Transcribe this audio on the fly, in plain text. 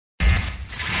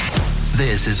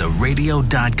This is a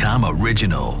Radio.com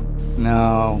original.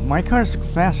 No, my car's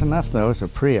fast enough, though. It's a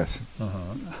Prius.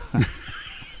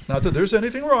 Not that there's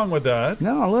anything wrong with that.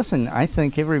 No, listen, I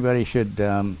think everybody should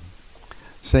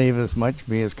save as much,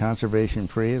 be as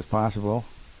conservation-free as possible.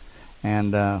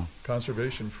 And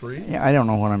Conservation-free? yeah, I don't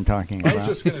know what I'm talking about. I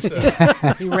was just going to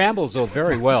say. He rambles, though,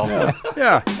 very well.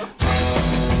 Yeah.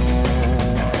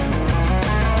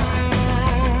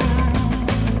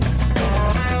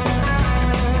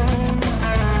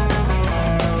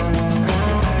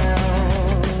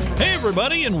 Hey,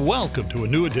 everybody, and welcome to a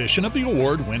new edition of the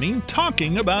award-winning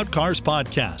Talking About Cars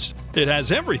podcast. It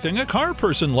has everything a car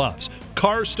person loves.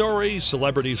 Car stories,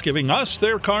 celebrities giving us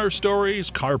their car stories,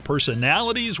 car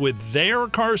personalities with their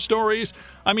car stories.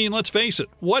 I mean, let's face it,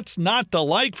 what's not to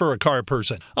like for a car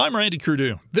person? I'm Randy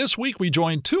Curdu. This week we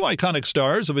joined two iconic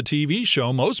stars of a TV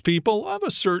show most people of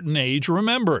a certain age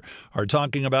remember. Our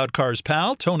Talking About Cars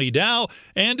pal, Tony Dow,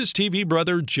 and his TV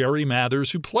brother, Jerry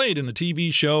Mathers, who played in the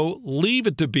TV show Leave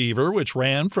It to Beaver, which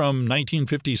ran from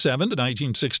 1957 to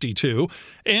 1962,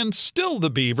 and Still the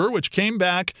Beaver, which came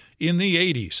back in the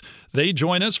 80s. They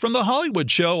join us from the Hollywood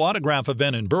Show Autograph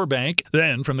event in Burbank,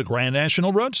 then from the Grand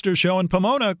National Roadster Show in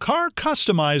Pomona, car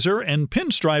customizer and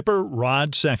pinstriper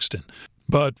Rod Sexton.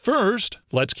 But first,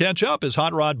 let's catch up as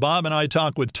Hot Rod Bob and I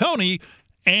talk with Tony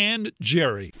and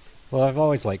Jerry. Well, I've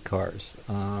always liked cars.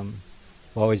 I've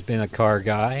always been a car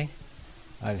guy.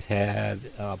 I've had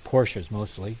Porsches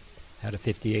mostly. Had a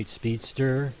 58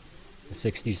 Speedster, a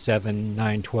 67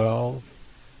 912,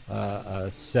 a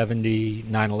 70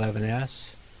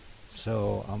 911S.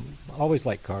 So always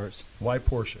liked cars. Why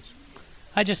Porsches?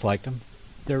 I just liked them.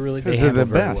 They Because they're handle the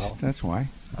very best. well. That's why.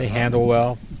 They handle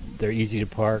well. They're easy to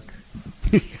park,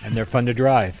 and they're fun to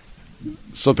drive.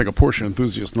 Something a Porsche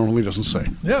enthusiast normally doesn't say.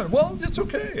 Yeah, well, it's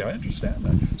okay. I understand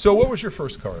that. So what was your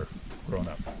first car growing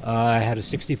up? I had a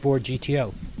 64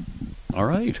 GTO. All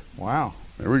right. Wow.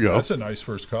 There we go. That's a nice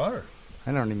first car.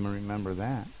 I don't even remember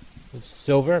that. It was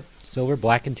silver,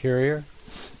 black interior.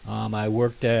 I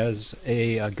worked as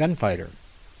a gunfighter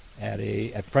at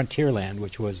Frontierland,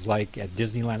 which was like at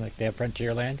Disneyland, like they have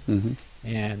Frontierland. Mm-hmm.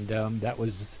 And that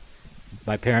was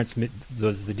my parents'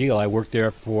 was the deal. I worked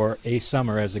there for a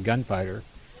summer as a gunfighter.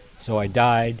 So I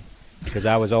died because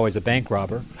I was always a bank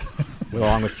robber,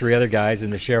 along with three other guys,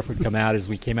 and the sheriff would come out as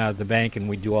we came out of the bank, and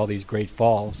we'd do all these great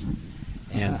falls.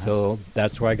 And so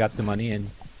that's where I got the money. And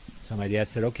so my dad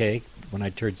said, okay, when I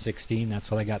turned 16, that's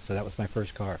what I got. So that was my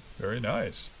first car. Very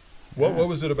nice. What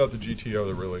was it about the GTO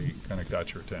that really kind of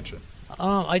got your attention?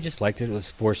 I just liked it. It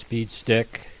was 4-speed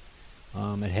stick.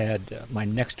 It had my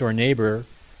next door neighbor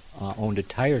owned a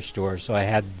tire store, so I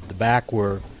had the back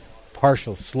were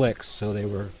partial slicks, so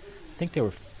I think they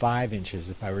were 5 inches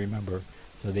if I remember.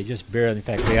 So they just barely, in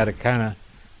fact, they had to kind of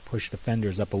push the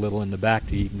fenders up a little in the back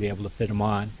to even be able to fit them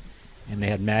on. And they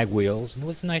had mag wheels, and it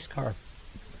was a nice car.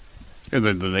 And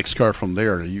then the next car from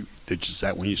there, is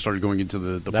that when you started going into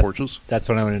the Porsches? That's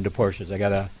when I went into Porsches. I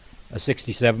got a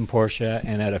 67 Porsche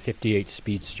and had a 58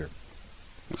 Speedster.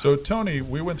 So, Tony,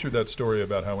 we went through that story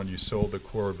about how when you sold the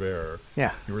Corvair,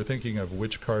 Yeah. you were thinking of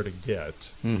which car to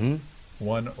get, Mm-hmm.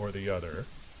 one or the other.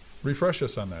 Refresh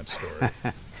us on that story.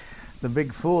 The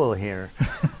big fool here.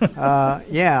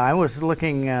 Yeah, I was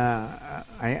looking,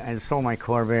 I sold my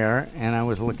Corvair, and I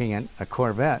was looking at a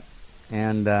Corvette.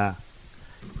 And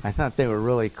I thought they were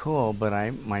really cool, but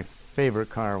my favorite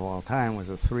car of all time was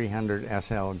a 300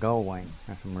 SL Gullwing.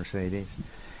 That's a Mercedes.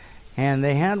 And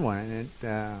they had one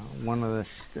at one of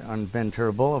on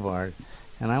Ventura Boulevard.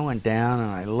 And I went down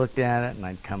and I looked at it, and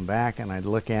I'd come back and I'd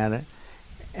look at it.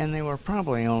 And they were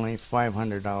probably only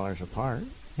 $500 apart,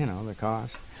 the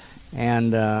cost.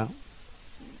 And the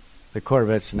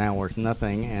Corvette's now worth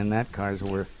nothing, and that car's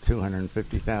worth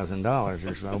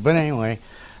 $250,000 or so. But anyway,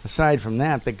 aside from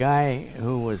that, the guy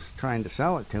who was trying to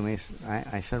sell it to me,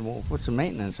 I said, well, what's the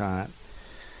maintenance on it?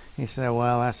 He said,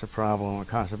 well, that's the problem. It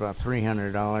costs about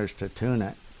 $300 to tune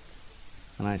it.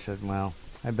 And I said, well,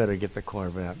 I better get the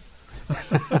Corvette.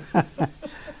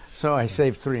 So I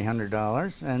saved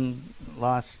 $300 and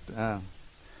lost,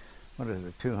 what is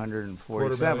it, $247.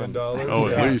 $247,000. Oh,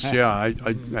 Yeah. at least, yeah.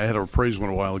 I had a appraised one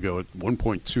a while ago at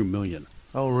 $1.2 million.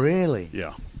 Oh, really?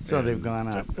 Yeah. So And they've gone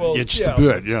up. Well, it's yeah,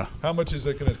 good, yeah. How much is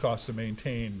it going to cost to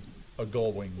maintain a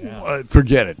Gullwing now?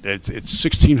 Forget it. It's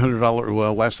 $1,600.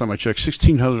 Well, last time I checked,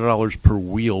 $1,600 per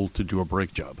wheel to do a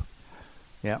brake job.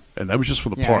 Yeah. And that was just for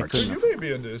the Yeah, I parts. So couldn't- you may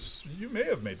be in this. You may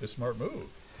have made the smart move.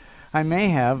 I may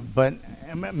have, but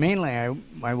mainly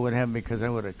I would have because I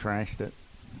would have trashed it.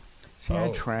 See, I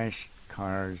Oh. trashed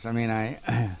cars. I mean,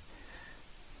 I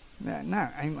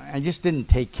just didn't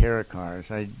take care of cars.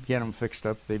 I'd get them fixed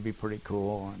up. They'd be pretty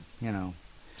cool, and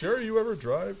Jerry, you ever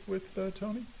drive with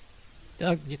Tony?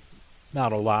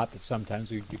 Not a lot, but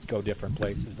sometimes we'd go different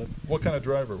places. But What kind of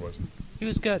driver was he? he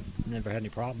was good. Never had any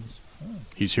problems.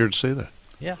 He's here to say that.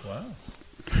 Yeah. Wow.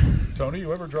 Tony,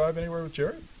 you ever drive anywhere with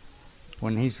Jerry?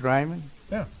 When he's driving?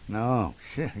 Yeah. No.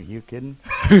 Shit, are you kidding?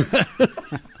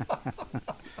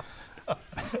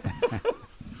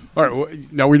 All right. Well,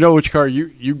 now we know which car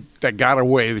you that got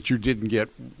away that you didn't get.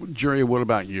 Jerry, what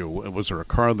about you? Was there a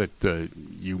car that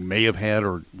you may have had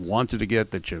or wanted to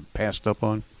get that you passed up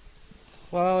on?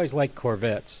 Well, I always liked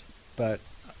Corvettes, but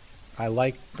I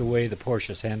liked the way the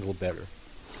Porsches handled better.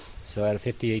 So I had a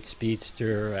 58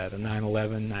 Speedster, I had a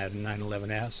 911, I had a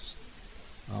 911S.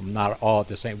 Not all at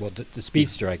the same. Well, the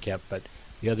Speedster I kept, but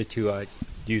the other two I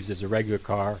used as a regular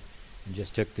car, and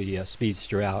just took the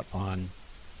Speedster out on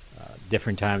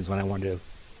different times when I wanted to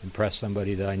impress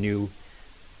somebody that I knew,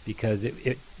 because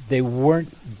they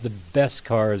weren't the best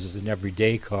cars as an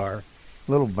everyday car.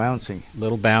 Little bouncy.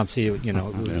 Little bouncy, you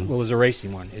know. It was a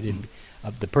racing one. It didn't.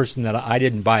 The person that I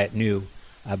didn't buy it new,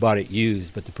 I bought it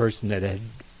used. But the person that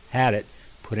had it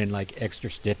put in like extra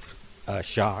stiff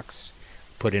shocks,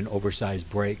 put in oversized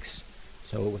brakes,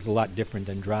 so it was a lot different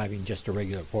than driving just a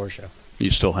regular Porsche.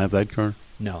 You still have that car?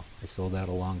 No, I sold that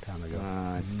a long time ago.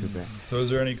 It's too bad. So is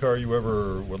there any car you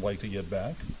ever would like to get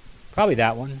back? Probably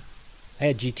that one. I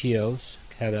had GTOs.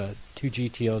 Had two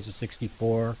GTOs, a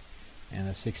 64 and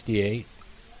a 68.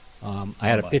 I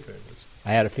had My a favorites. I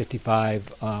had a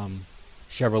 55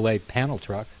 Chevrolet panel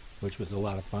truck, which was a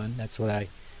lot of fun. That's what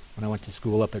when I went to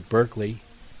school up at Berkeley.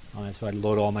 So I'd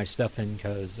load all my stuff in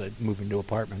because I'd move into an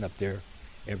apartment up there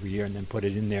every year and then put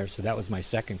it in there. So that was my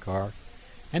second car.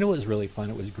 And it was really fun.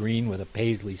 It was green with a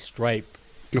paisley stripe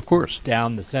Of course.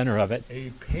 down the center of it. A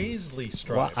paisley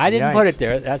stripe. Well, I didn't Yikes. put it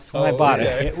there. That's when I bought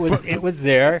okay. it. It was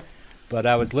there, but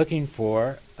I was looking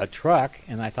for a truck,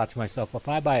 and I thought to myself, well, if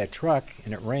I buy a truck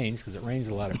and it rains, because it rains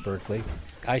a lot at Berkeley,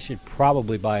 I should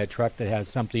probably buy a truck that has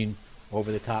something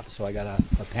over the top. So I got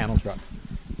a panel truck.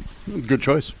 Good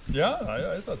choice. Yeah,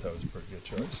 I thought that was a pretty good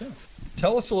choice. Yeah.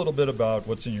 Tell us a little bit about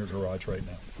what's in your garage right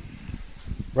now.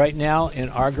 Right now in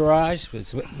our garage,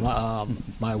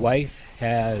 my wife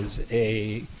has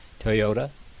a Toyota.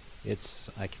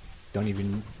 I don't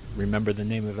even remember the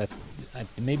name of it.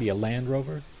 Maybe a Land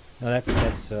Rover. No, that's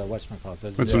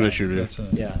whatchamacallit. That's an issue. That's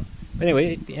Yeah. But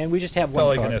anyway, and we just have Well,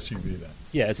 one like car. an SUV then.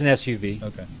 Yeah, it's an SUV,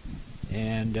 Okay.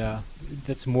 and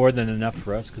that's more than enough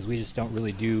for us because we just don't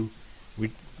really do.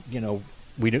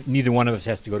 Neither one of us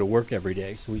has to go to work every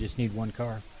day, so we just need one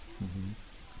car.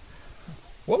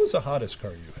 What was the hottest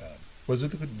car you had? Was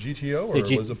it the GTO or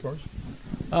The was it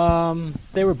Porsche?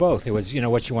 They were both. It was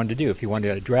what you wanted to do. If you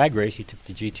wanted a drag race, you took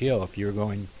the GTO. If you were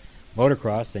going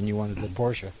motocross, then you wanted the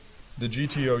Porsche. The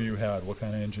GTO you had, what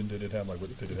kind of engine did it have? Like,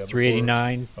 did it have?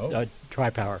 389 Oh.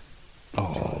 tri-power,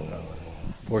 Oh, Very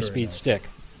four-speed nice. stick.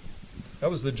 That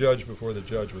was the Judge before the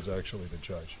Judge was actually the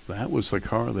Judge. that was the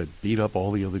car that beat up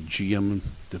all the other GM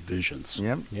divisions.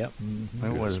 Yep. Yep.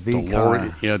 It was the DeLorean,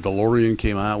 car. yeah, DeLorean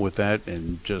came out with that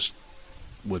and just,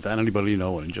 without anybody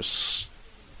knowing, just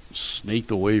snaked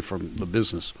away from the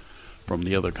business from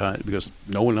the other kind because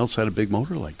no one else had a big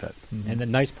motor like that. And the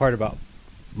nice part about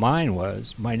mine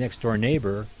was my next door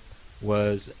neighbor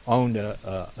owned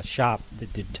a shop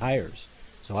that did tires,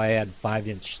 so I had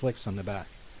 5-inch slicks on the back.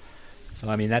 So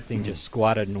I mean that thing just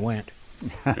squatted and went.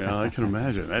 Yeah, I can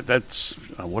imagine. That's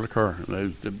what a car.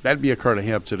 That'd be a car to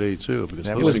have today too. Because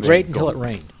That It those was things great are until it going-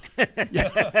 rained.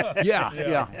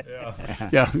 Yeah.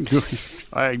 Yeah.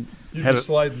 I You had just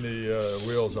slide in the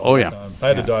wheels all Oh, the yeah. time. I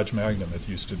had a Dodge Magnum that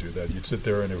used to do that. You'd sit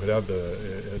there and it would have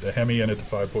the Hemi in it, the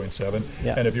 5.7.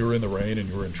 Yeah. And if you were in the rain and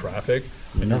you were in traffic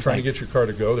and you No were trying to thanks. get your car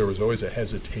to go, there was always a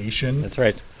hesitation. That's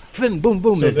right. Boom, boom,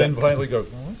 boom. So there's then that. finally go,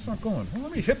 well, it's not going. Well,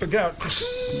 let me hit the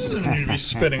gas. And you'd be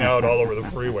spinning out all over the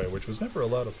freeway, which was never a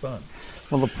lot of fun.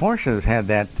 Well, the Porsches had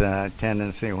that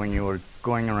tendency when you were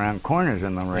going around corners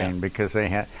in the rain Yeah. because they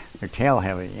had their tail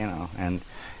heavy, and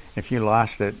if you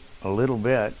lost it a little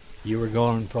bit, You were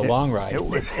going for a long ride. it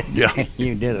was Yeah.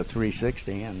 you did a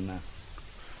 360 and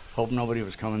hope nobody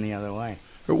was coming the other way.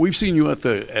 We've seen you at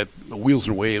the Wheels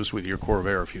and Waves with your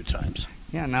Corvair a few times.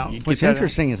 Yeah. Now, You get what's that out?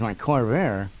 interesting is my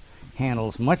Corvair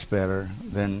handles much better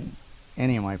than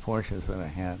any of my Porsches that I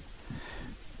had.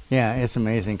 Yeah, it's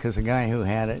amazing because the guy who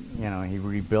had it, he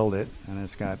rebuilt it, and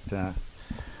it's got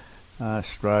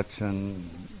struts and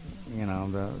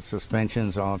the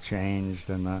suspension's all changed,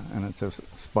 and it's a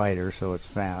Spider, so it's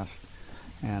fast,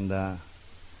 and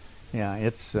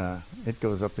it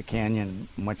goes up the canyon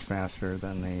much faster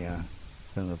than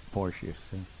the Porsche used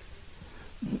to.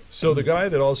 So the guy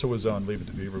that also was on Leave It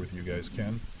to Beaver with you guys,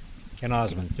 Ken Ken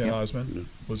Osmond. Osmond, Yeah.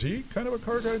 was he kind of a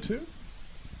car guy too?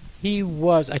 He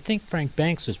was. I think Frank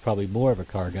Banks was probably more of a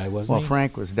car guy, wasn't Well, he?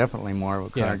 Frank was definitely more of a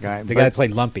car guy. The guy that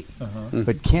played Lumpy.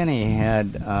 But Kenny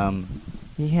had,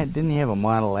 didn't he have a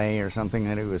Model A or something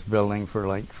that he was building for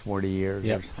like 40 years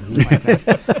Yep. or something like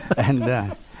that?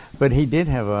 And, but he did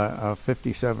have a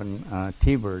 57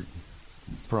 T-Bird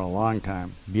for a long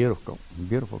time.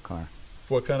 Beautiful car.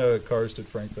 What kind of cars did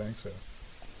Frank Banks have?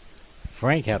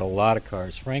 Frank had a lot of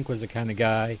cars. Frank was the kind of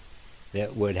guy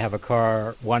that would have a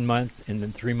car 1 month, and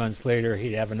then 3 months later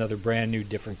he'd have another brand new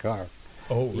different car.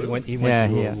 Oh, really? He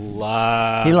went through a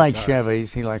lot. He liked of cars.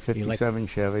 Chevys. He liked 57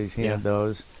 Chevys. He Yeah. had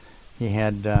those. He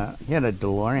had a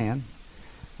DeLorean,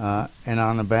 and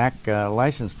on the back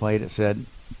license plate it said,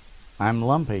 "I'm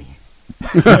Lumpy."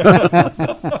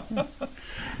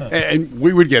 And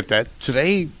we would get that.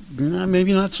 Today,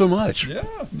 maybe not so much. Yeah,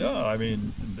 no, I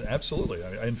mean, absolutely.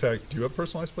 In fact, do you have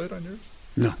personalized plate on yours?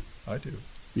 No. I do.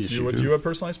 Yes, do you you do. have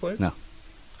personalized plates? No.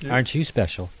 Aren't you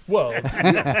special? Well,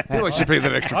 He likes to pay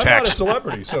that extra I'm not a tax.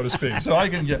 celebrity, so to speak, so I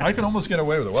can almost get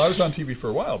away with it. Well, I was on TV for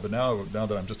a while, but now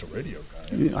that I'm just a radio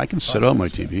guy, Yeah, I can set up my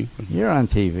TV. You're on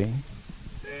TV.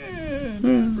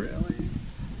 not really.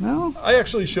 No? I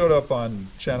actually showed up on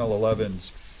Channel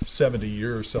 11's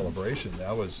 70-year celebration.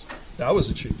 That was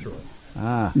a cheap thrill.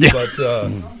 Ah. Yeah. But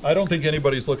I don't think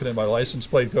anybody's looking at my license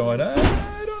plate going,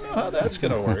 I don't know how that's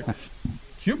going to work.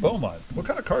 Hugh Beaumont, what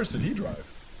kind of cars did he drive?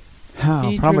 Oh,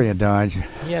 He probably drove- a Dodge.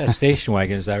 He had a station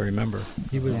wagon, as I remember.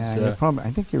 He was. Yeah, I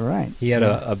think you're right. He had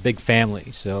a big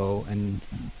family, and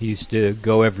he used to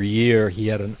go every year.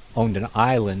 He owned an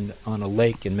island on a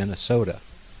lake in Minnesota,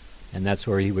 and that's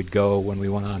where he would go when we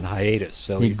went on hiatus.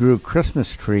 So He grew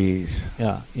Christmas trees.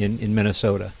 yeah, in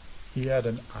Minnesota. He had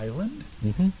an island?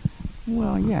 Mm-hmm.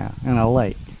 Well, yeah, and a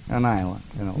lake, an island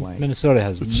in a lake. Minnesota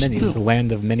has But many. It's the still.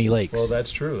 land of many lakes. Well,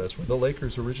 that's true. That's where the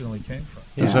Lakers originally came from.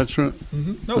 Yeah. Is that true?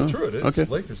 Mm-hmm. No, it's Oh, true. It is. okay.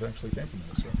 Lakers actually came from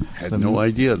Minnesota. Had The no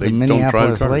idea. They the don't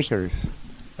drive Minneapolis cars. Lakers.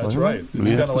 That's Wasn't right. it? It's kind of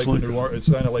Minneapolis like Lakers. It's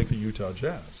kind of like the Utah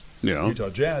Jazz. Yeah. Utah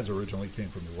Jazz originally came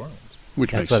from New Orleans.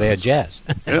 Which that's makes why they had sense.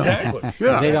 jazz. Yeah. Exactly.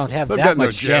 Yeah. They don't have They've that got no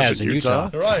much jazz in Utah.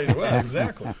 Right. Well,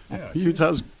 exactly. Yeah. see?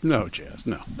 Utah's no jazz.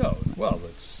 No. No. Well,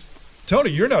 it's Tony.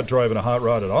 You're not driving a hot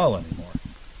rod at all anymore.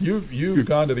 You've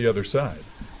gone to the other side.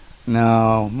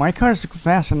 No, my car's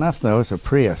fast enough, though. It's a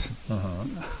Prius.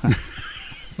 Uh-huh.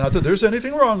 Not that there's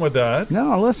anything wrong with that.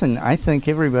 No, listen, I think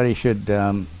everybody should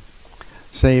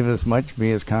save as much,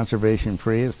 be as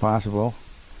conservation-free as possible.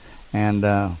 And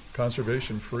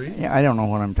Conservation free. yeah, I don't know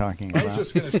what I'm talking I was about.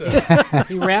 just going to say.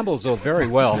 He rambles though very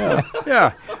well.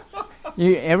 Yeah.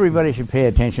 Everybody should pay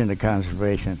attention to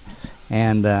conservation.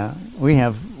 And we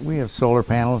have solar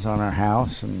panels on our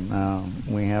house, and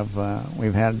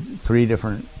we've had 3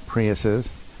 different Priuses,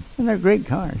 and they're great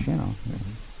cars, you know.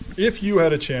 If you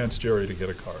had a chance, Jerry, to get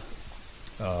a car,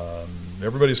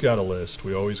 everybody's got a list.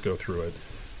 We always go through it.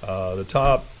 The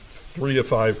top 3 to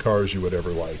 5 cars you would ever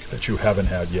like that you haven't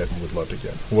had yet and would love to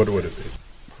get. What would it be?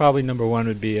 Probably number one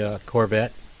would be a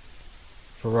Corvette,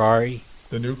 Ferrari.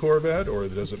 The new Corvette, or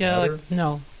does it Yeah, matter?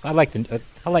 no, I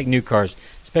like new cars,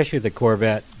 especially the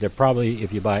Corvette. They're probably,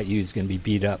 if you buy it used, going to be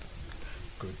beat up.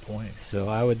 Good point. So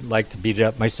I would like to beat it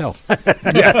up myself.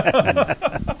 The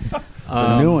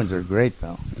new ones are great,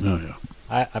 though. Oh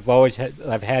yeah.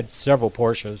 I've had several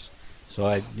Porsches, so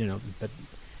but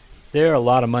they're a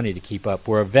lot of money to keep up.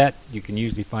 Where a Vet, you can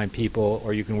usually find people,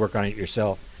 or you can work on it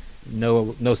yourself.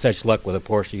 No such luck with a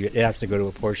Porsche. It has to go to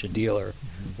a Porsche dealer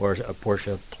or a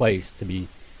Porsche place to be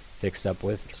fixed up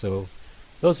with. So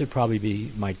those would probably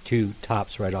be my 2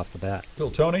 tops right off the bat. Bill,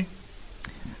 Tony?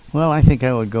 Well, I think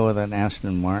I would go with an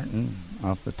Aston Martin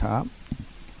off the top,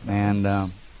 and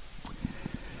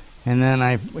then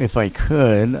if I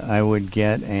could, I would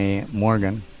get a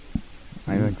Morgan.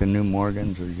 I think the new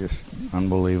Morgans are just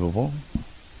unbelievable.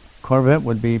 Corvette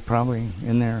would be probably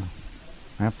in there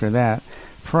after that.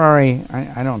 Ferrari,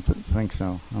 I don't think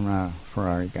so. I'm not a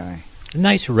Ferrari guy. A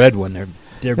nice red one. They're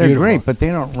They're beautiful. great, but they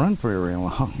don't run for very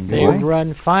long. Do They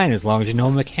run fine as long as you know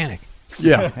a mechanic.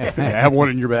 Yeah. Have one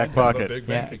in your back Have a pocket. big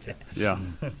bank account. Yeah.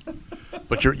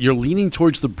 But you're leaning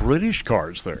towards the British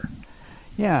cars there.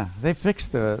 Yeah, they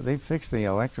fixed the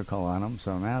electrical on them,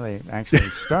 so now they actually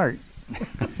start.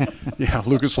 Yeah,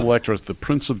 Lucas Electra is the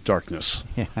Prince of Darkness.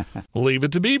 Leave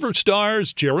It to Beaver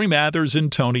stars Jerry Mathers and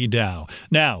Tony Dow.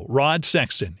 Now, Rod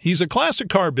Sexton. He's a classic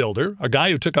car builder, a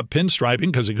guy who took up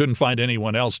pinstriping because he couldn't find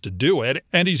anyone else to do it,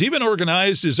 and he's even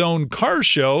organized his own car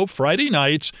show Friday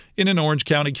nights in an Orange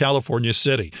County, California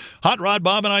city. Hot Rod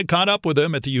Bob and I caught up with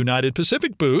him at the United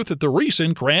Pacific booth at the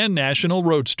recent Grand National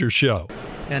Roadster Show.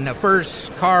 And the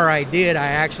first car I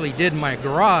actually did in my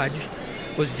garage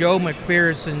was Joe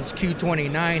McPherson's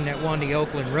Q29 that won the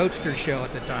Oakland Roadster Show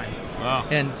at the time. Wow.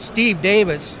 And Steve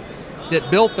Davis, that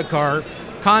built the car,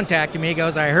 contacted me. He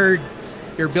goes, I heard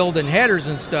you're building headers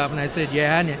and stuff. And I said,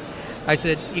 yeah. And I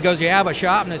said, he goes, you have a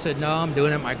shop? And I said, no, I'm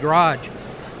doing it in my garage.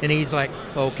 And he's like,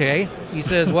 okay. He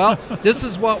says, well, this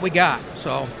is what we got.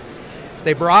 So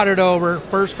they brought it over.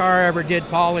 First car I ever did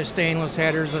polished stainless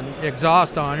headers and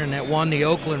exhaust on, and that won the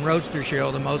Oakland Roadster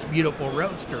Show, the most beautiful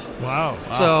roadster. Wow.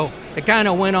 So it kind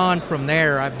of went on from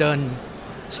there. I've done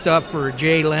stuff for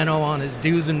Jay Leno on his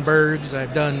Duesenbergs.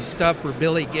 I've done stuff for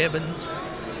Billy Gibbons.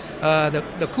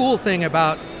 The cool thing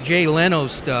about Jay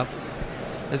Leno's stuff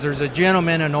is there's a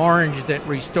gentleman in Orange that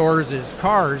restores his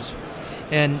cars,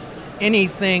 and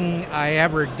anything I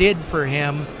ever did for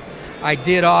him, I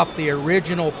did off the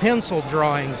original pencil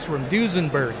drawings from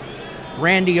Duesenberg.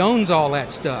 Randy owns all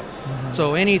that stuff.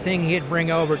 So anything he'd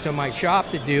bring over to my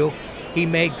shop to do, he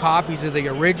made copies of the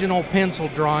original pencil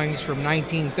drawings from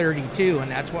 1932, and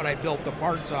that's what I built the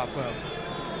parts off of.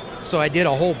 So I did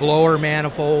a whole blower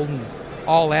manifold and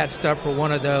all that stuff for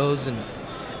one of those, and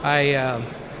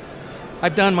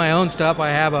I've done my own stuff. I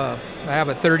have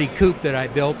a 30 coupe that I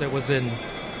built that was in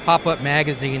Pop-Up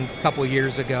magazine a couple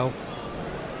years ago,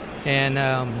 and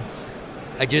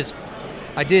I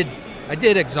did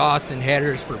exhaust and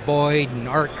headers for Boyd and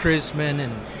Art Chrisman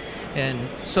and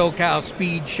SoCal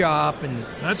Speed Shop, and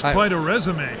That's quite a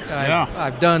resume.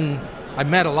 I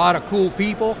met a lot of cool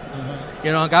people.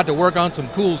 You know, I got to work on some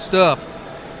cool stuff.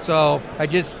 So I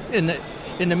just in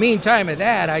the meantime of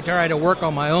that, I try to work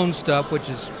on my own stuff, which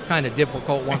is kind of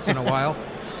difficult once in a while.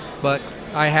 But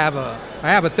I have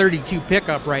a 32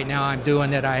 pickup right now I'm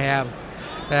doing that I have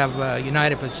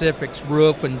United Pacific's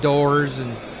roof and doors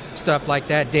and stuff like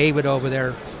that. David over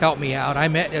there helped me out.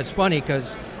 It's funny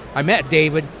because I met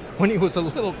David when he was a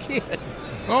little kid.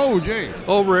 Oh, Jay.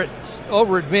 Over at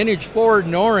Vintage Ford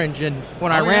in Orange, and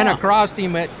when I ran across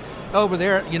him over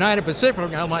there at United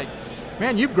Pacific, I'm like,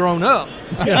 man, you've grown up.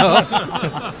 You know?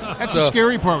 That's the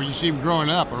scary part when you see him growing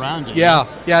up around you. Yeah,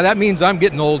 that means I'm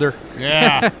getting older.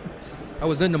 Yeah. I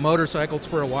was into motorcycles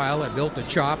for a while. I built a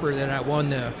chopper that I won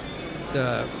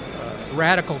the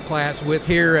Radical class with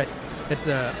here at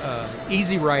the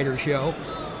Easy Rider show.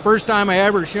 First time I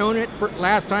ever shown it.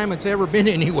 Last time it's ever been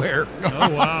anywhere. Oh,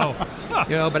 wow.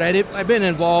 You know, but I've been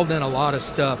involved in a lot of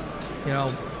stuff. You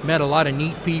know, met a lot of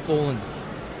neat people, and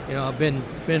you know, I've been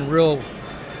real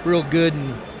good,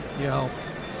 and you know,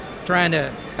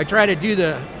 I try to do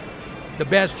the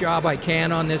best job I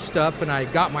can on this stuff, and I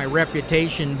got my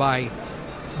reputation by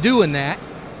doing that,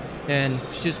 and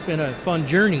it's just been a fun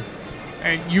journey.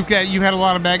 And you've had a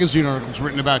lot of magazine articles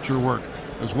written about your work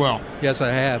as well. Yes, I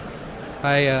have.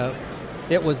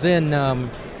 It was in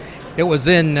the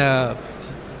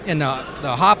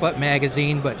Hop-Up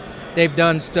magazine, but they've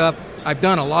done stuff. I've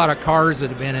done a lot of cars that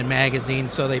have been in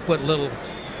magazines, so they put little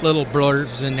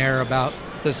blurbs in there about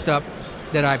the stuff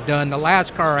that I've done. The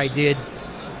last car I did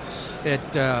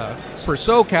for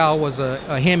SoCal was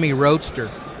a Hemi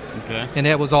Roadster. Okay. And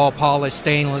it was all polished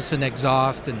stainless and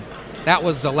exhaust, and that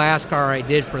was the last car I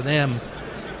did for them.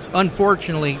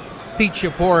 Unfortunately, Pete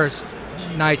Shaporis,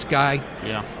 nice guy.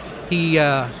 Yeah.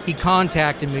 He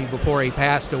contacted me before he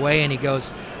passed away, and he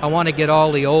goes, I want to get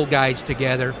all the old guys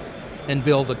together and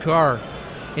build a car.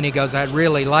 And he goes, I'd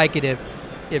really like it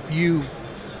if you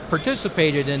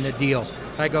participated in the deal.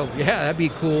 I go, yeah, that'd be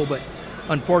cool, but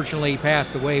unfortunately he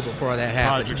passed away before that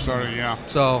happened. Project started, yeah.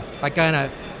 So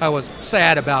I was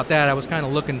sad about that. I was kind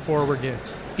of looking forward to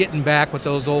getting back with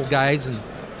those old guys and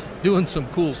doing some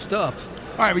cool stuff.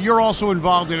 All right, but you're also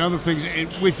involved in other things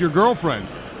with your girlfriend.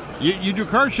 You do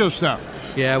car show stuff.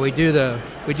 Yeah, we do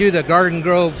the Garden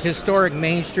Grove Historic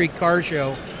Main Street Car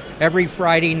Show every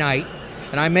Friday night,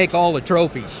 and I make all the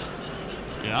trophies.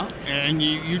 Yeah, and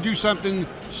you do something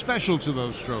special to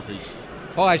those trophies.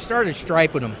 Oh, I started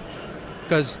striping them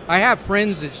because I have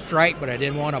friends that stripe, but I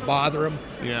didn't want to bother them.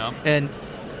 Yeah. And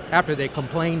after they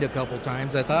complained a couple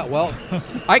times, I thought, well,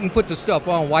 I can put the stuff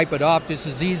on, wipe it off just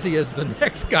as easy as the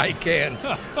next guy can.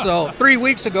 So 3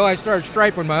 weeks ago, I started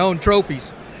striping my own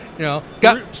trophies. You know,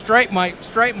 stripe my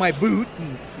boot.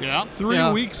 And, yeah.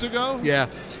 3 weeks ago? Yeah.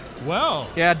 Wow.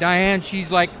 Yeah, Diane,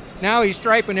 she's like, now he's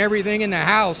striping everything in the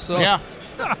house. So. Yeah.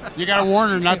 You got to warn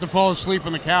her not to fall asleep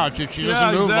on the couch. If she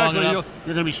doesn't move long enough,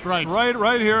 you're going to be striped.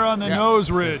 Right here on the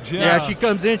nose ridge. Yeah, she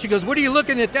comes in, she goes, what are you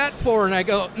looking at that for? And I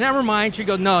go, never mind. She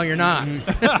goes, no, you're not.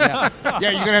 Yeah,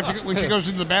 you're going to have to, when she goes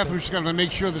into the bathroom, she's going to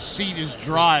make sure the seat is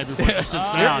dry before she sits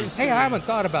down. Hey, I haven't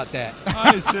thought about that.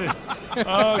 I see.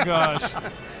 Oh, gosh.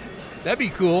 That'd be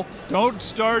cool. Don't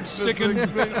start sticking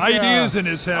ideas in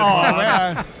his head. Oh,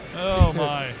 man. Oh,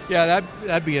 my. Yeah,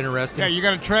 that'd be interesting. Yeah, you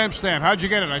got a tramp stamp. How'd you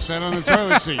get it? I sat on the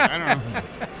toilet seat. I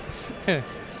don't know.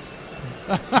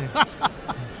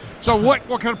 So what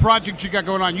kind of project you got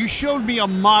going on? You showed me a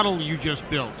model you just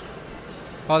built.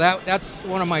 Oh, that's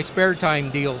one of my spare time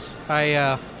deals.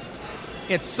 I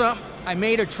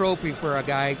made a trophy for a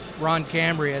guy, Ron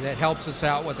Cambria, that helps us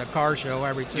out with the car show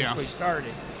ever since we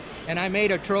started. And I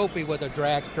made a trophy with a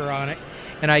dragster on it,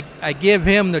 and I give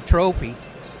him the trophy.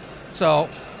 So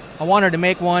I wanted to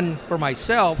make one for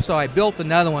myself, so I built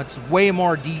another one. It's way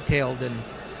more detailed than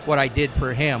what I did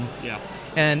for him. Yeah.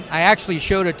 And I actually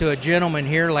showed it to a gentleman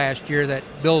here last year that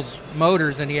builds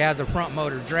motors, and he has a front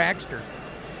motor dragster.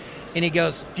 And he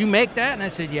goes, "Did you make that?" And I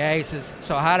said, "Yeah." He says,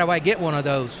 "So how do I get one of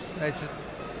those?"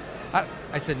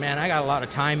 I said, "Man, I got a lot of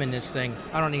time in this thing.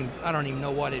 I don't even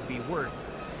know what it'd be worth."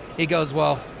 He goes,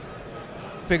 "Well,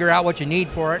 figure out what you need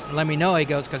for it and let me know." He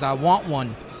goes, "Because I want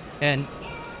one." And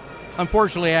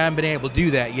unfortunately, I haven't been able to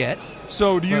do that yet.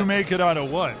 So do you make it out of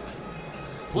what?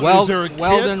 Well, is there a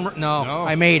kit? No,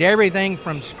 I made everything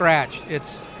from scratch.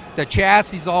 It's the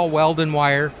chassis all welding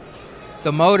wire.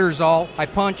 The motor's all I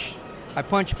punch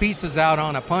pieces out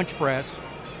on a punch press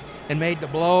and made the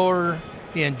blower,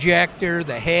 the injector,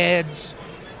 the heads,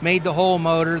 made the whole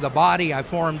motor. The body I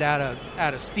formed out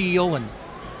of steel and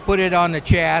put it on the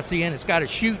chassis, and it's got a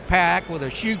chute pack with a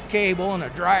chute cable and a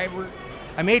driver.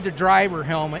 I made the driver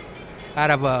helmet out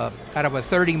of a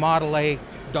 30 Model A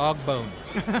dog bone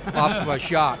off of a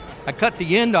shock. I cut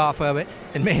the end off of it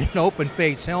and made an open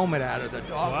face helmet out of the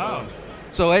dog bone.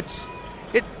 So it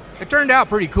turned out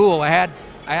pretty cool. I had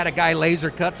a guy laser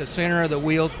cut the center of the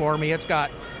wheels for me. It's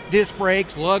got disc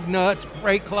brakes, lug nuts,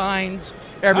 brake lines,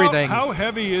 everything. How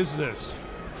heavy is this?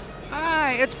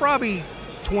 It's probably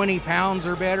 20 pounds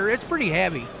or better. It's pretty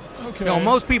heavy. Okay. You know,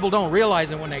 most people don't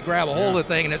realize it when they grab a hold of the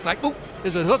thing, and it's like, "Oop,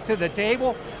 is it hooked to the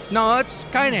table?" No, it's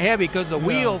kind of heavy because the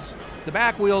wheels, the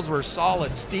back wheels were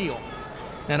solid steel.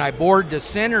 And I bored the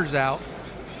centers out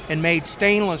and made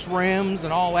stainless rims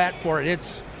and all that for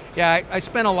it. I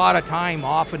spent a lot of time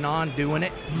off and on doing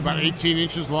it. It's about 18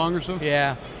 inches long or so?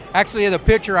 Yeah. Actually, the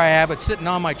picture I have, it's sitting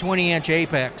on my 20-inch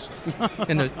Apex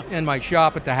in my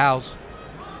shop at the house.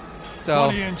 So,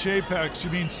 20-inch Apex.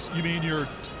 You mean your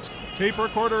tape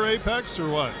recorder Apex or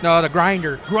what? No, the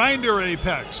grinder. Grinder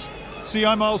Apex. See,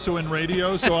 I'm also in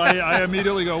radio, so I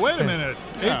immediately go, wait a minute.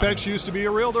 Yeah. Apex used to be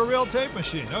a reel-to-reel tape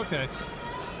machine. Okay.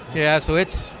 Yeah, so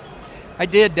I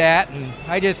did that, and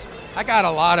I got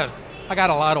a lot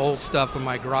of old stuff in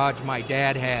my garage my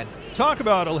dad had. Talk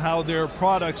about how their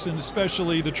products, and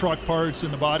especially the truck parts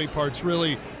and the body parts,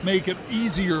 really make it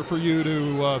easier for you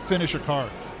to finish a car.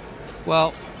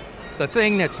 Well, the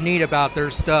thing that's neat about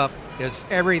their stuff is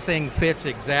everything fits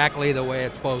exactly the way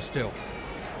it's supposed to.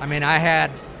 I mean, I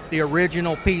had the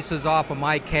original pieces off of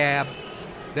my cab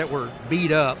that were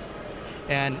beat up,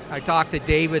 and I talked to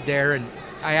David there, and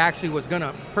I actually was going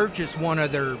to purchase one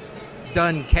of their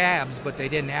done cabs, but they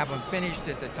didn't have them finished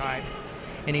at the time.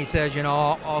 And he says,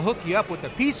 I'll hook you up with the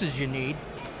pieces you need.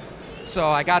 So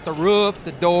I got the roof,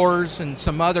 the doors, and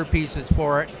some other pieces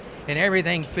for it, and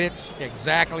everything fits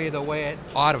exactly the way it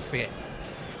ought to fit.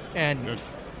 And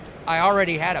I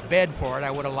already had a bed for it.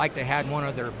 I would have liked to have one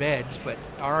of their beds, but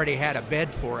I already had a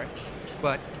bed for it.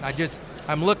 But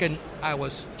I'm looking,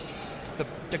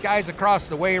 the guys across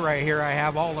the way right here, I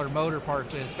have all their motor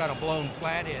parts in. It's got a blown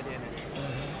flathead in it.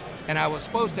 And I was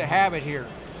supposed to have it here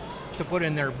to put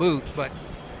in their booth, but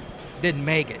didn't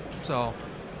make it. So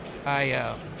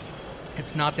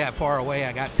it's not that far away.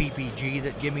 I got PPG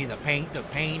that give me the paint to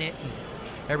paint it and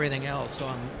everything else.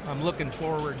 So I'm looking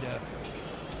forward to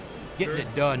getting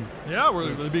it done. Yeah,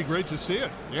 it'd be great to see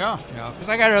it. Yeah. Because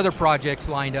I got other projects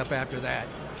lined up after that.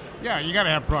 Yeah, you got to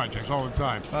have projects all the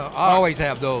time. I always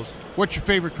have those. What's your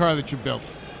favorite car that you built?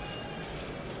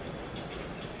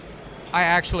 I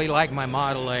actually like my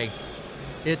Model A.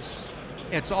 It's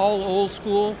all old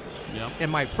school. Yeah.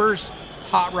 And my first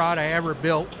hot rod I ever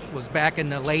built was back in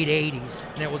the late 80s,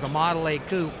 and it was a Model A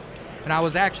coupe. And I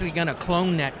was actually going to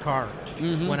clone that car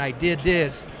when I did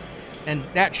this, and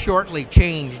that shortly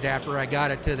changed after I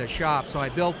got it to the shop. So I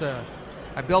built a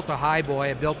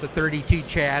highboy. I built the 32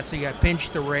 chassis. I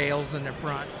pinched the rails in the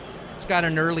front. It's got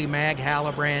an early Mag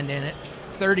Halibrand in it,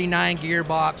 39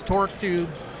 gearbox, torque tube.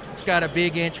 It's got a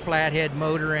big inch flathead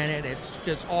motor in it. It's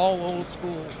just all old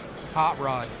school hot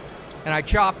rod. And I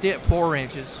chopped it 4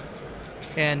 inches.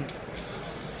 And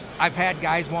I've had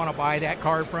guys want to buy that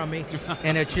car from me.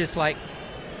 And it's just like,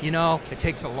 it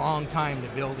takes a long time to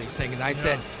build these things. And I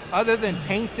said, other than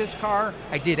paint this car,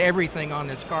 I did everything on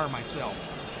this car myself.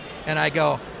 And I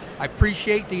go, I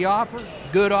appreciate the offer,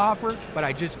 good offer, but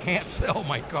I just can't sell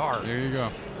my car. There you go.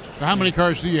 So how many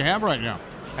cars do you have right now?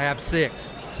 I have 6.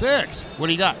 6. What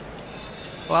do you got?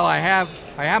 Well, I have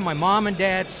my mom and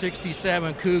dad's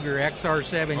 67 Cougar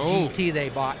XR7 Oh. GT they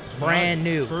bought, brand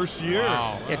new. First year.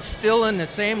 Wow. It's still in the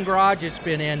same garage it's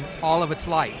been in all of its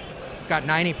life. Got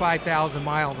 95,000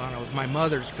 miles on it. It was my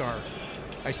mother's car.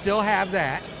 I still have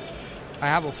that. I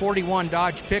have a 41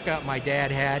 Dodge pickup my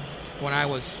dad had when I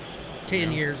was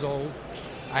 10 years old.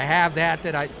 I have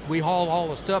that we haul all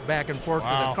the stuff back and forth to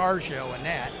Wow. the car show and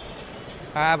that.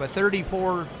 I have a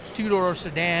 34 two-door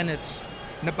sedan. It's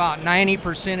about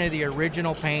 90% of the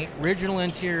original paint, original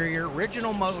interior,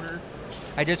 original motor.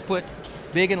 I just put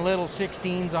big and little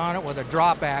 16s on it with a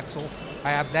drop axle. I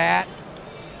have that.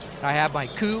 I have my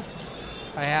coupe.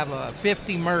 I have a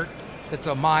 50 Mert that's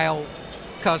a mile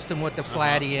custom with the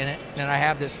flatty in it, and I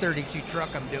have this 32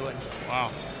 truck I'm doing.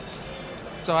 Wow.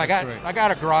 So I That's great.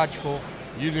 got a garage full.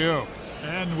 You do.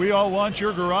 And we all want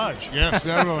your garage. Yes,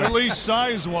 definitely. At least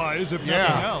size-wise, if Yeah.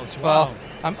 nothing else. Wow. Well,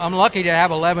 I'm lucky to have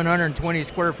 1,120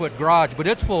 square foot garage, but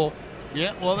it's full.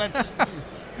 Yeah, well, that's,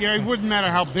 it wouldn't matter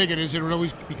how big it is, it would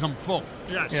always become full.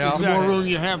 yes, you know, The more exactly. room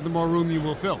you have, the more room you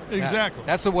will fill. Exactly.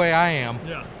 That's the way I am.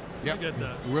 Yeah. Yep. I get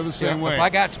that. We're the same way. If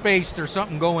I got space, there's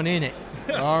something going in it.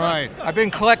 All right. I've been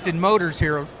collecting motors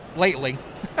here lately.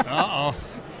 Uh-oh.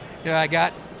 Yeah, I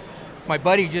got my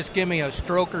buddy just gave me a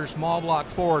Stroker small block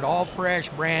Ford, all fresh,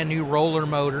 brand new roller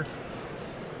motor.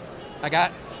 I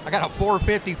got a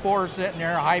 454 sitting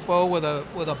there, a hypo with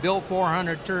a Bill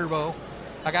 400 turbo.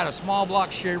 I got a small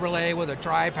block Chevrolet with a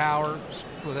tri-power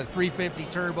with a 350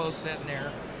 turbo sitting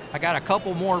there. I got a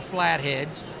couple more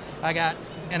flatheads.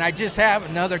 And I just have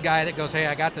another guy that goes, hey,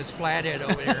 I got this flathead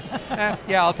over here.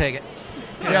 Yeah, I'll take it.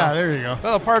 Yeah, there you go.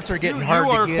 Well, the parts are getting hard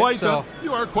you are to get, quite so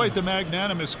you are quite the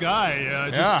magnanimous guy.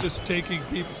 Yeah. Just taking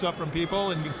stuff from people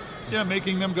and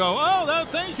making them go, oh,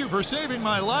 thank you for saving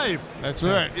my life. That's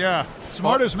right, yeah.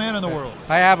 Smartest man in the world.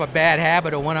 I have a bad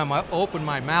habit of when I open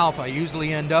my mouth, I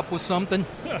usually end up with something.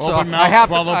 Open mouth, I have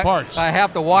swallow parts. I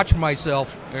have to watch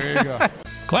myself. There you go.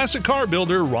 Classic car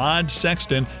builder Rod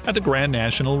Sexton at the Grand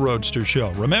National Roadster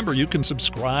Show. Remember, you can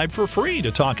subscribe for free to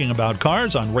Talking About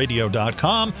Cars on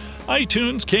radio.com,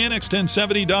 iTunes,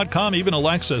 KNX1070.com, even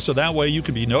Alexa, so that way you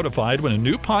can be notified when a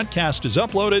new podcast is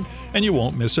uploaded and you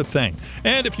won't miss a thing.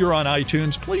 And if you're on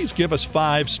iTunes, please give us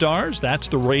 5 stars. That's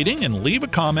the rating, and leave a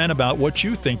comment about what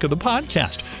you think of the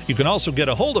podcast. You can also get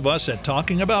a hold of us at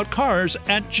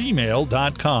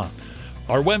talkingaboutcars@gmail.com.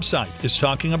 Our website is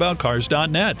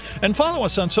talkingaboutcars.net. And follow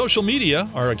us on social media.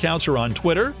 Our accounts are on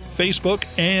Twitter, Facebook,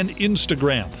 and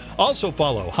Instagram. Also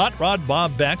follow Hot Rod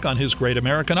Bob Beck on his Great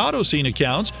American Auto Scene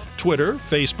accounts, Twitter,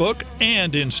 Facebook,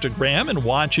 and Instagram, and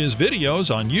watch his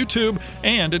videos on YouTube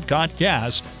and at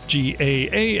GotGas.com.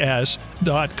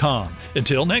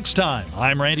 Until next time,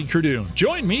 I'm Randy Cardoon.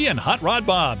 Join me and Hot Rod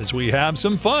Bob as we have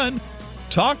some fun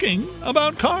talking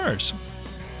about cars.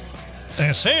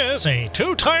 This is a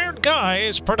Two Tired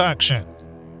Guys production.